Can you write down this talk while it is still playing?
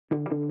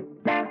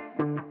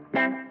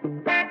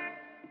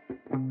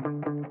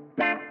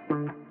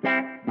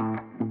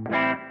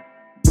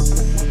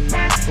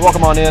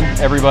Welcome on in,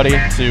 everybody,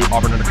 to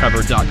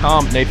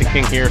AuburnUndercover.com. Nathan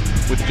King here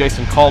with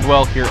Jason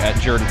Caldwell here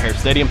at Jordan-Hare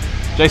Stadium.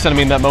 Jason, I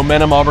mean, that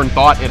momentum Auburn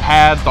thought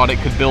it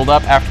could build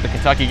up after the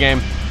Kentucky game.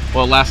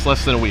 Well, it lasts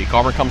less than a week.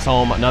 Auburn comes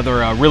home,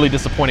 another really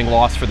disappointing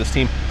loss for this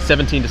team,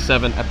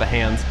 17-7 at the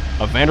hands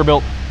of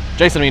Vanderbilt.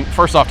 Jason, I mean,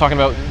 first off, talking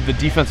about the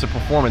defensive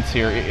performance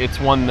here, it's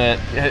one that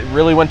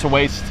really went to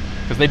waste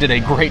because they did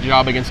a great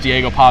job against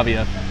Diego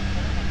Pavia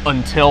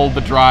until the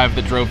drive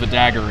that drove the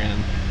dagger in.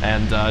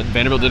 And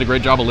Vanderbilt did a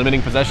great job of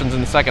limiting possessions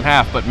in the second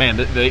half. But, man,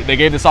 they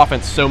gave this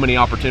offense so many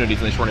opportunities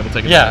and they just weren't able to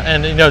take it. Yeah,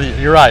 and, you know,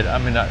 you're right. I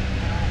mean,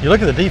 you look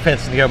at the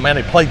defense and you go, man,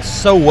 they played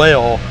so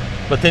well.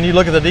 But then you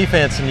look at the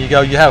defense and you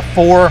go, you have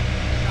 4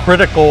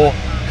 critical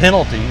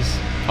penalties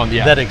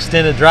that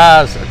extended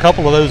drives. A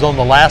couple of those on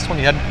the last one.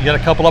 You had a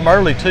couple of them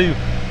early, too,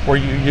 where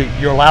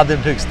you allowed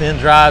them to extend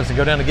drives and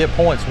go down to get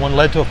points. One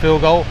led to a field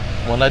goal,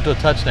 one led to a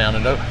touchdown.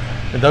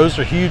 And those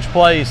are huge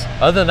plays.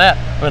 Other than that,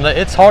 I mean,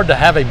 it's hard to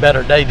have a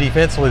better day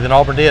defensively than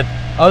Auburn did,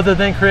 other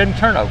than creating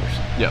turnovers.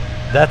 Yeah,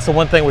 that's the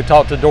one thing we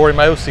talked to Dory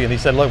Mosi, and he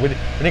said, look, we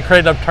didn't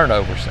create enough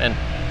turnovers. And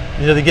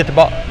you know, they get the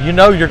ball. You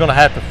know, you're going to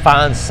have to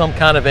find some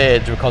kind of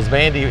edge because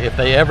Vandy, if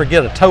they ever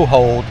get a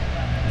toehold,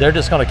 they're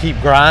just going to keep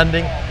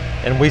grinding.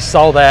 And we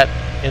saw that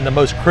in the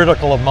most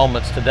critical of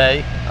moments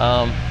today.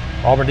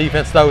 Auburn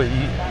defense, though,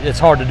 it's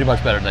hard to do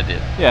much better than they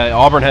did. Yeah,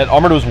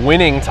 Auburn was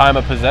winning time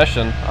of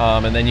possession,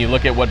 and then you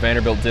look at what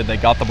Vanderbilt did. They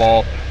got the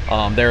ball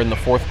there in the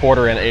fourth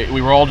quarter, and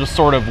we were all just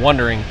sort of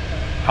wondering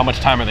how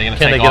much time are they going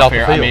to take off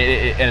here. I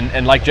mean,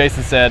 and like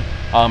Jason said,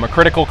 a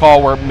critical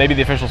call where maybe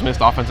the officials missed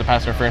offensive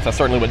pass interference. That's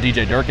certainly what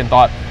DJ Durkin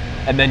thought.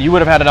 And then you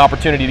would have had an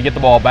opportunity to get the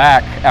ball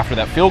back after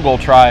that field goal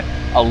try.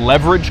 A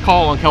leverage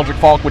call on Keldrick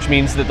Falk, which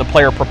means that the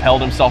player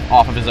propelled himself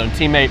off of his own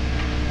teammate.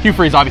 Hugh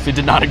Freeze obviously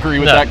did not agree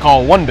with that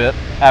call one bit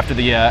after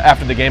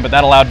the game, but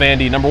that allowed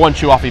Vandy, number one,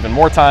 chew off even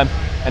more time,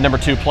 and number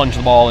two, plunge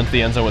the ball into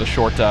the end zone with a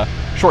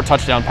short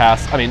touchdown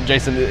pass. I mean,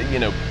 Jason, you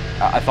know,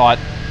 I thought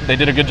they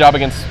did a good job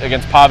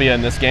against Pavia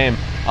in this game.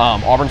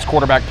 Auburn's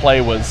quarterback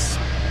play was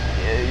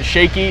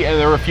shaky, and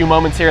there were a few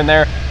moments here and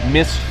there,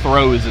 missed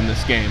throws in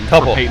this game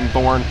for Peyton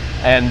Thorne.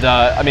 And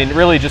I mean,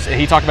 really, just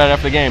he talked about it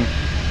after the game.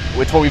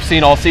 It's what we've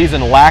seen all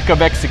season: lack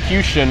of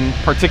execution,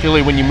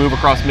 particularly when you move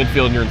across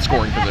midfield and you're in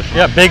scoring position.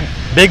 Yeah,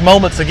 big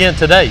moments again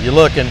today. You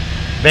look, and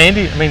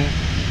Vandy, I mean,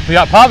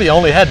 Pavia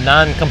only had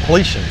 9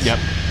 completions. Yep.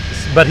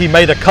 But he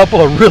made a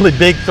couple of really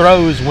big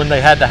throws when they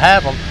had to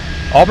have them.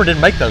 Auburn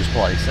didn't make those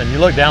plays. And you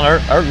look down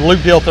there,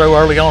 Luke Dill throw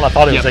early on, I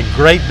thought it was a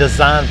great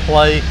design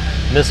play.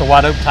 Miss a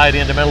wide open tight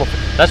end in the middle.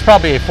 That's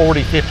probably a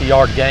 40,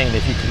 50-yard gain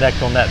if you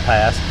connect on that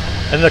pass.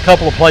 And then a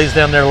couple of plays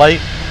down there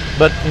late.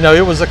 But, you know,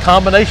 it was a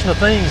combination of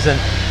things. And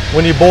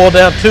when you boil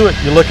down to it,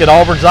 you look at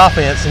Auburn's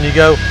offense and you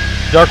go,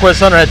 Jarquez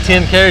Hunter had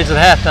 10 carries at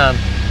halftime.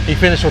 He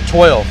finished with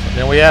 12. And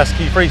then we asked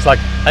Hugh Freeze, like,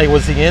 hey,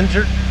 was he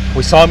injured?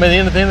 We saw him at the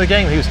end of the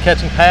game. He was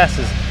catching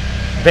passes.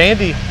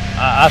 Vandy,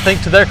 I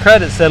think to their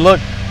credit, said, look,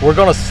 we're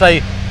going to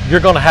say you're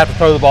going to have to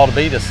throw the ball to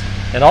beat us.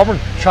 And Auburn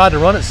tried to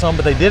run it some,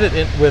 but they did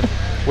it with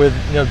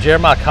you know,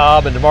 Jeremiah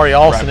Cobb and Damari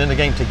Alston in the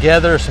game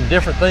together, some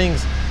different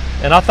things.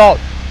 And I thought,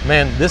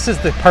 man, this is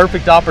the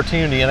perfect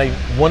opportunity in a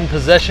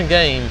one-possession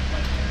game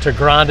to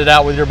grind it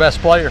out with your best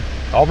player.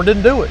 Auburn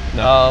didn't do it.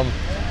 No.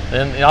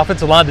 And the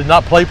offensive line did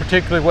not play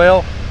particularly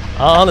well.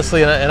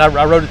 Honestly, and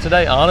I wrote it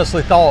today,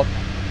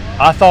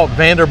 I thought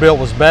Vanderbilt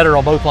was better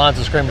on both lines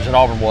of scrimmage than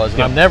Auburn was.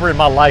 And I never in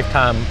my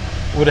lifetime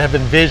would have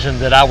envisioned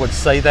that I would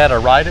say that or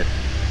write it,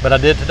 but I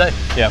did today.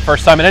 Yeah,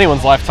 first time in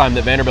anyone's lifetime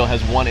that Vanderbilt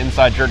has won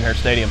inside Jordan-Hare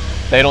Stadium.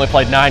 They had only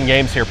played 9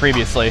 games here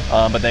previously,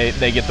 but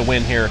they get the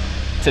win here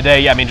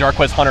today. Yeah, I mean,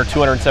 Jarquez Hunter,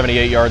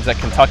 278 yards at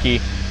Kentucky.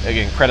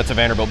 Again, credit to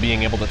Vanderbilt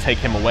being able to take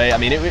him away. I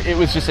mean, it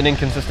was just an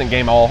inconsistent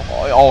game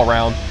all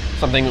around,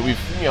 something that we've,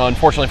 you know,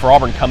 unfortunately for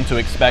Auburn, come to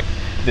expect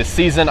this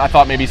season. I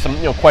thought maybe some,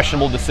 you know,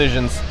 questionable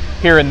decisions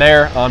here and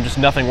there, just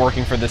nothing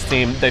working for this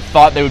team. They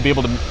thought they would be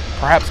able to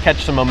perhaps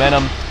catch some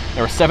momentum.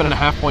 They were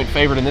 7.5-point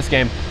favorite in this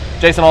game.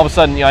 Jason, all of a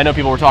sudden, you know, I know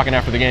people were talking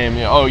after the game,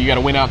 you know, oh, you got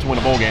to win out to win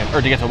a bowl game,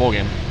 or to get to a bowl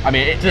game. I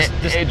mean, it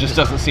just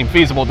doesn't seem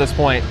feasible at this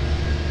point.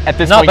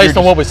 Not based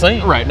on what we've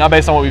seen. Right, not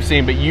based on what we've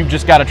seen, but you've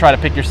just got to try to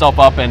pick yourself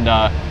up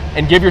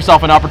and give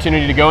yourself an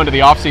opportunity to go into the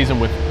offseason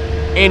with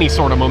any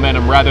sort of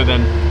momentum rather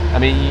than, I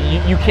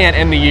mean, you can't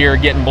end the year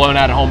getting blown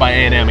out at home by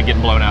A&M and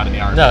getting blown out in the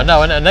Iron Bowl.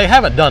 No, and they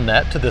haven't done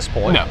that to this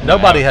point.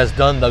 Nobody has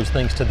done those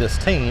things to this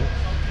team,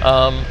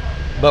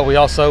 but we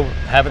also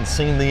haven't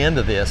seen the end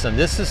of this. And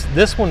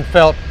this one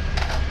felt,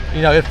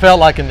 you know, it felt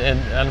like,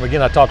 and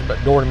again, I talked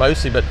about Dory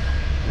Mosi, but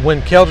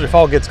when Keldrick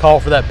Falk gets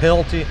called for that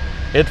penalty,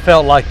 it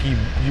felt like you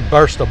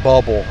burst a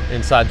bubble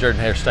inside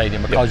Jordan-Hare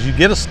Stadium because you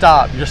get a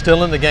stop, you're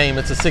still in the game,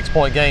 it's a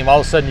 6-point game, all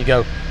of a sudden you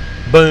go,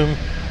 boom,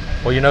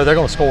 well, you know, they're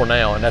going to score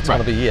now, and that's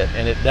going to be it.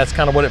 And that's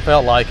kind of what it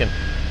felt like. And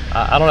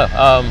I don't know.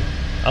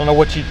 I don't know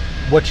what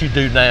you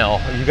do now.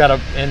 You've got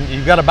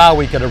a bye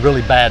week at a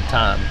really bad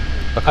time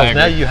because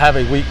now you have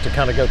a week to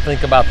kind of go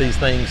think about these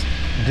things,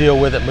 deal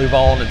with it, move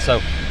on. And so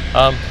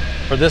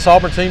for this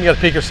Auburn team, you got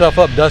to pick yourself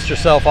up, dust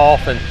yourself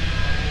off, and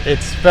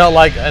it's felt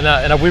like,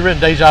 and we've written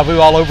deja vu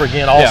all over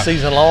again all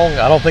season long.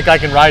 I don't think I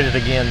can write it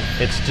again.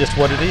 It's just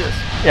what it is.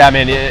 Yeah, I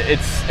mean,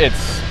 it's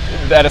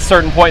at a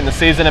certain point in the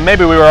season, and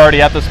maybe we were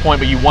already at this point,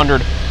 but you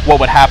wondered what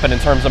would happen in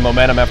terms of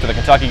momentum after the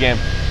Kentucky game.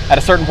 At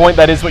a certain point,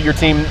 that is what your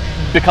team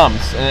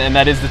becomes, and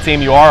that is the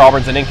team you are.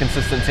 Auburn's an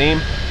inconsistent team,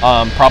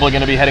 probably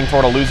going to be heading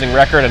toward a losing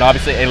record, and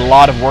obviously a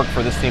lot of work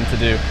for this team to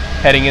do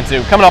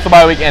coming off the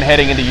bye week and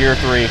heading into year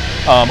 3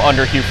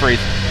 under Hugh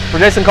Freeze. For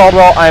Jason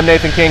Caldwell, I am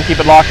Nathan King. Keep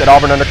it locked at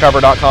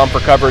auburnundercover.com for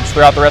coverage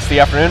throughout the rest of the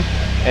afternoon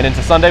and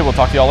into Sunday. We'll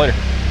talk to you all later.